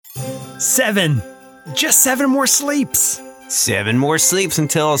7. Just 7 more sleeps. 7 more sleeps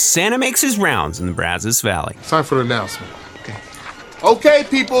until Santa makes his rounds in the Brazos Valley. Time for the announcement. Okay,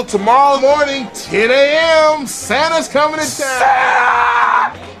 people, tomorrow morning, 10 a.m., Santa's coming to town.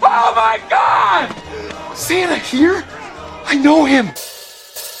 Santa! Oh, my God! Santa here? I know him.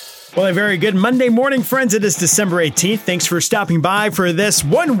 Well, a very good Monday morning, friends. It is December 18th. Thanks for stopping by for this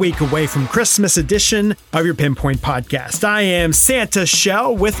 1 week away from Christmas edition of your Pinpoint Podcast. I am Santa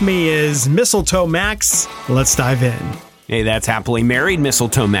Shel. With me is Mistletoe Max. Let's dive in. Hey, that's happily married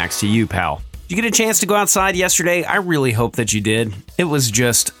Mistletoe Max to you, pal. Did you get a chance to go outside yesterday? I really hope that you did. It was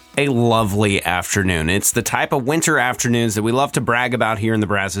just a lovely afternoon. It's the type of winter afternoons that we love to brag about here in the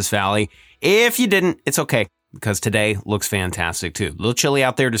Brazos Valley. If you didn't, it's okay, because today looks fantastic too. A little chilly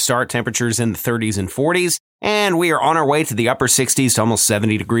out there to start, temperatures in the 30s and 40s, and we are on our way to the upper 60s to almost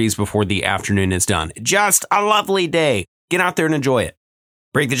 70 degrees before the afternoon is done. Just a lovely day. Get out there and enjoy it.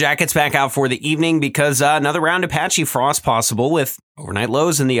 Break the jackets back out for the evening because another round of patchy frost possible with overnight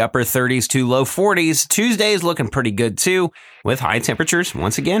lows in the upper 30s to low 40s. Tuesday is looking pretty good too, with high temperatures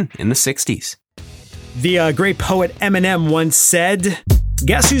once again in the 60s. The great poet Eminem once said,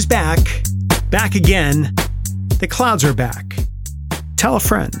 "Guess who's back? Back again. The clouds are back. Tell a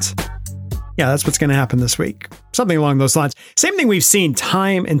friend." Yeah, that's what's going to happen this week. Something along those lines. Same thing we've seen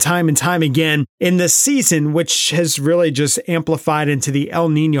time and time again in this season, which has really just amplified into the El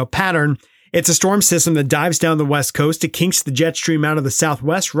Nino pattern. It's a storm system that dives down the west coast. It kinks the jet stream out of the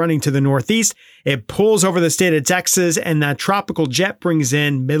southwest, running to the northeast. It pulls over the state of Texas, and that tropical jet brings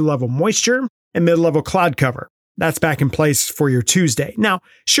in mid-level moisture and mid-level cloud cover. That's back in place for your Tuesday. Now,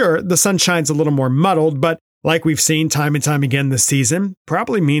 sure, the sunshine's a little more muddled, but like we've seen time and time again this season,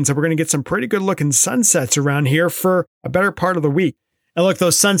 probably means that we're going to get some pretty good looking sunsets around here for a better part of the week. And look,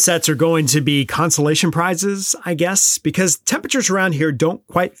 those sunsets are going to be consolation prizes, I guess, because temperatures around here don't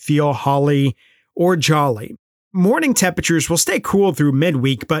quite feel holly or jolly. Morning temperatures will stay cool through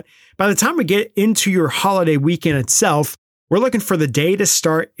midweek, but by the time we get into your holiday weekend itself, we're looking for the day to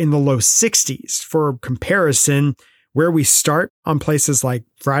start in the low 60s. For comparison, where we start on places like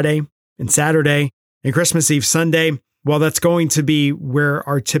Friday and Saturday and Christmas Eve Sunday, well, that's going to be where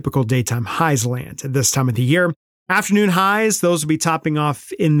our typical daytime highs land at this time of the year. Afternoon highs, those will be topping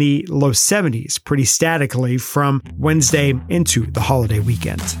off in the low 70s pretty statically from Wednesday into the holiday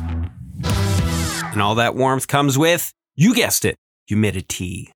weekend. And all that warmth comes with, you guessed it,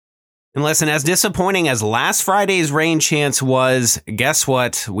 humidity. And listen, as disappointing as last Friday's rain chance was, guess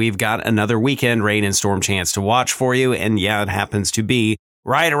what? We've got another weekend rain and storm chance to watch for you. And yeah, it happens to be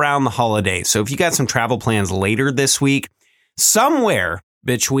right around the holidays. So if you got some travel plans later this week, somewhere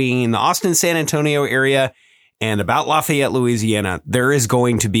between the Austin, San Antonio area and about Lafayette, Louisiana, there is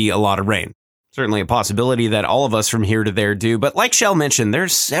going to be a lot of rain. Certainly a possibility that all of us from here to there do. But like Shel mentioned,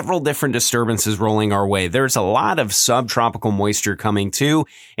 there's several different disturbances rolling our way. There's a lot of subtropical moisture coming too.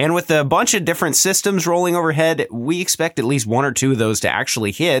 And with a bunch of different systems rolling overhead, we expect at least one or two of those to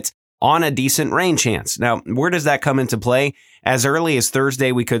actually hit on a decent rain chance. Now, where does that come into play? As early as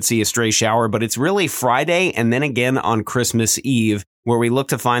Thursday, we could see a stray shower, but it's really Friday and then again on Christmas Eve where we look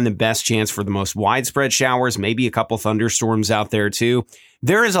to find the best chance for the most widespread showers, maybe a couple thunderstorms out there too.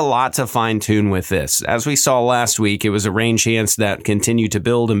 There is a lot to fine tune with this. As we saw last week, it was a rain chance that continued to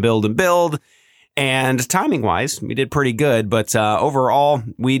build and build and build. And timing wise, we did pretty good, but overall,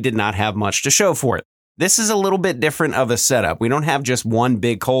 we did not have much to show for it. This is a little bit different of a setup. We don't have just one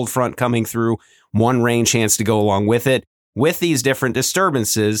big cold front coming through, one rain chance to go along with it. With these different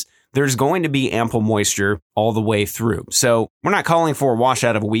disturbances, there's going to be ample moisture all the way through. So we're not calling for a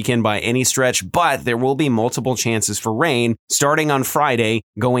washout of a weekend by any stretch, but there will be multiple chances for rain starting on Friday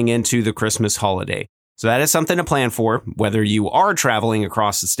going into the Christmas holiday. So that is something to plan for, whether you are traveling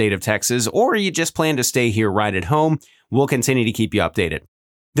across the state of Texas or you just plan to stay here right at home. We'll continue to keep you updated.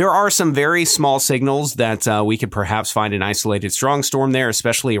 There are some very small signals that we could perhaps find an isolated strong storm there,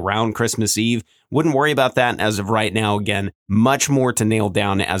 especially around Christmas Eve. Wouldn't worry about that as of right now. Again, much more to nail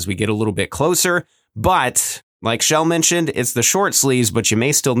down as we get a little bit closer. But like Shel mentioned, it's the short sleeves, but you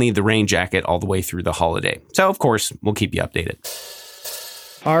may still need the rain jacket all the way through the holiday. So, of course, we'll keep you updated.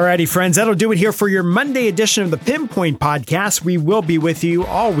 Alrighty, friends, that'll do it here for your Monday edition of the Pinpoint Podcast. We will be with you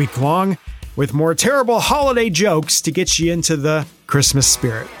all week long with more terrible holiday jokes to get you into the Christmas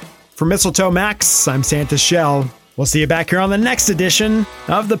spirit. For Mistletoe Max, I'm Santa Shel. We'll see you back here on the next edition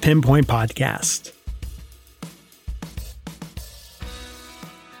of the Pinpoint Podcast.